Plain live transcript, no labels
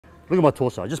Look at my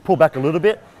torso. I just pull back a little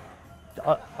bit.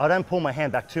 I don't pull my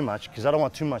hand back too much because I don't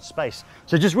want too much space.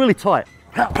 So just really tight.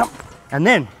 And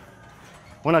then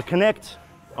when I connect,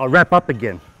 I'll wrap up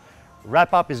again.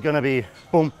 Wrap up is going to be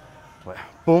boom,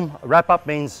 boom. Wrap up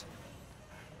means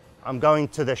I'm going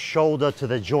to the shoulder, to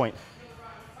the joint.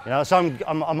 You know, so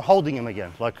I'm holding them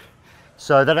again, like,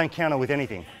 so they don't counter with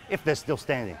anything if they're still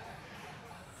standing.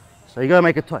 So you got to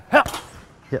make it tight.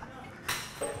 Yeah.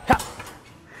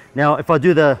 Now, if I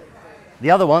do the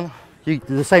other one, you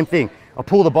do the same thing. I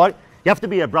pull the body. You have to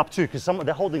be abrupt too, because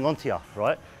they're holding onto you,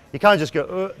 right? You can't just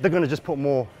go. They're going to just put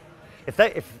more.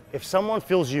 If someone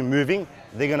feels you moving,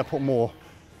 they're going to put more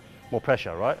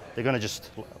pressure, right? They're going to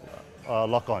just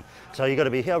lock on. So you got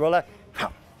to be here, relax,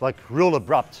 like real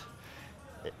abrupt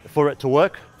for it to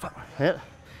work. Yeah.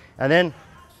 And then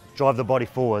drive the body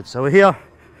forward. So we're here,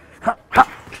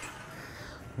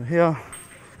 we're here.